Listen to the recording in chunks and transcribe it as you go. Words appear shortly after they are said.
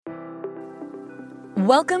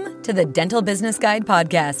Welcome to the Dental Business Guide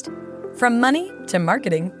podcast. From money to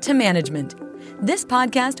marketing to management, this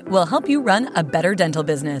podcast will help you run a better dental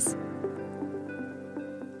business.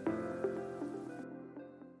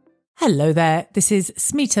 Hello there, this is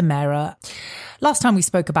Smita Mehra. Last time we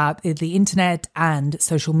spoke about the internet and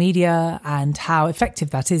social media and how effective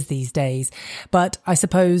that is these days. But I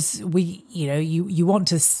suppose you want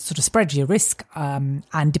to sort of spread your risk,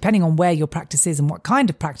 and depending on where your practice is and what kind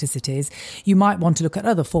of practice it is, you might want to look at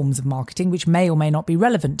other forms of marketing which may or may not be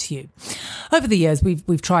relevant to you. Over the years,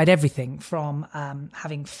 we've tried everything from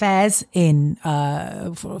having fairs having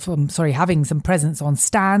some presence on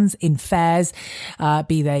stands in fairs,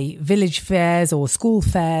 be they village fairs or school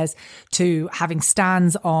fairs, to having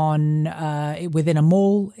stands on within a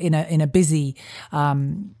mall in a busy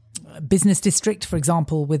business district. For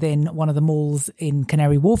example, within one of the malls in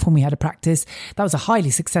Canary Wharf, when we had a practice, that was a highly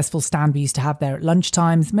successful stand we used to have there at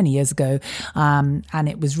lunchtimes many years ago, and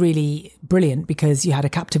it was really brilliant because you had a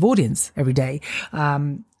captive audience every day.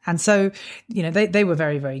 And so, they were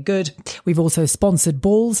very, very good. We've also sponsored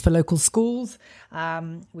balls for local schools.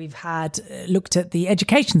 We've looked at the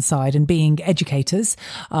education side and being educators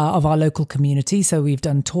of our local community. So we've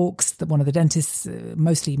done talks that one of the dentists,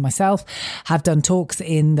 mostly myself, have done talks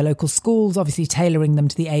in the local schools, obviously tailoring them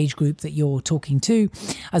to the age group that you're talking to,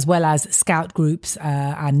 as well as scout groups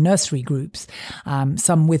and nursery groups,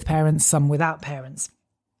 some with parents, some without parents.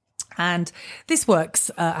 And this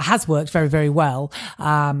has worked very, very well,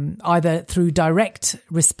 either through direct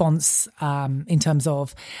response in terms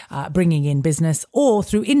of bringing in business, or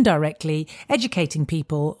through indirectly educating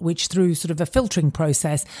people, which through sort of a filtering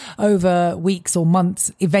process over weeks or months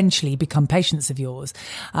eventually become patients of yours.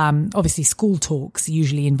 Obviously, school talks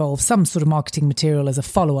usually involve some sort of marketing material as a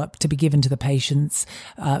follow-up to be given to the the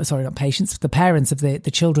parents of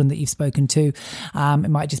the children that you've spoken to. It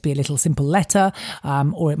might just be a little simple letter,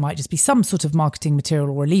 or it might just be some sort of marketing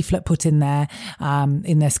material or a leaflet put in their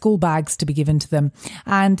school bags to be given to them.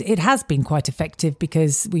 And it has been quite effective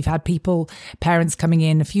because we've had parents coming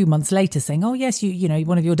in a few months later saying, oh yes,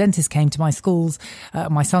 one of your dentists came to my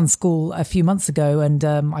son's school a few months ago, and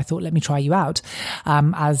I thought, let me try you out,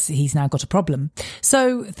 as he's now got a problem.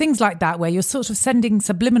 So things like that, where you're sort of sending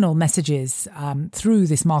subliminal messages through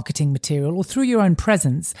this marketing material or through your own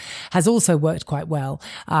presence, has also worked quite well.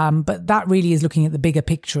 But that really is looking at the bigger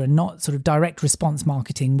picture and not sort of direct response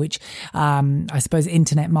marketing, which I suppose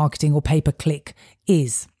internet marketing or pay-per-click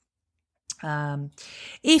is.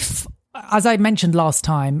 If, as I mentioned last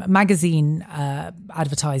time, magazine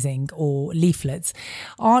advertising or leaflets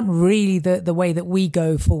aren't really the way that we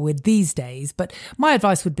go forward these days, but my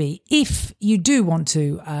advice would be, if you do want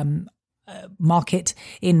to market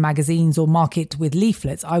in magazines or market with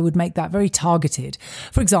leaflets, I would make that very targeted.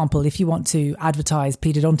 For example, if you want to advertise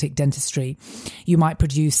paediodontic dentistry, you might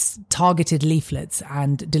produce targeted leaflets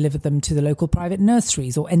and deliver them to the local private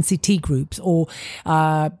nurseries or NCT groups or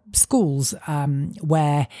schools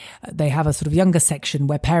where they have a sort of younger section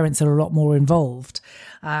where parents are a lot more involved.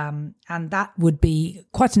 And that would be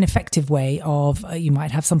quite an effective way of, you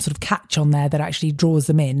might have some sort of catch on there that actually draws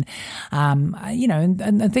them in,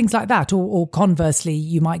 and things like that. Or conversely,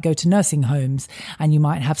 you might go to nursing homes and you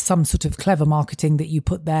might have some sort of clever marketing that you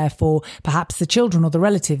put there for perhaps the children or the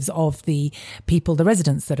relatives of the people, the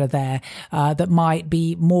residents that are there, that might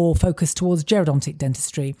be more focused towards gerodontic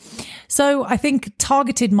dentistry. So I think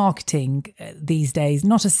targeted marketing these days,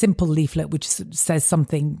 not a simple leaflet which says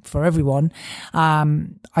something for everyone,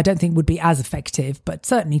 I don't think would be as effective, but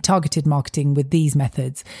certainly targeted marketing with these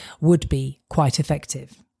methods would be quite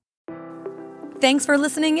effective. Thanks for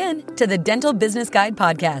listening in to the Dental Business Guide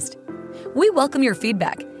podcast. We welcome your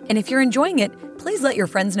feedback, and if you're enjoying it, please let your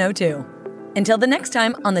friends know too. Until the next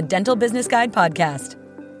time on the Dental Business Guide podcast.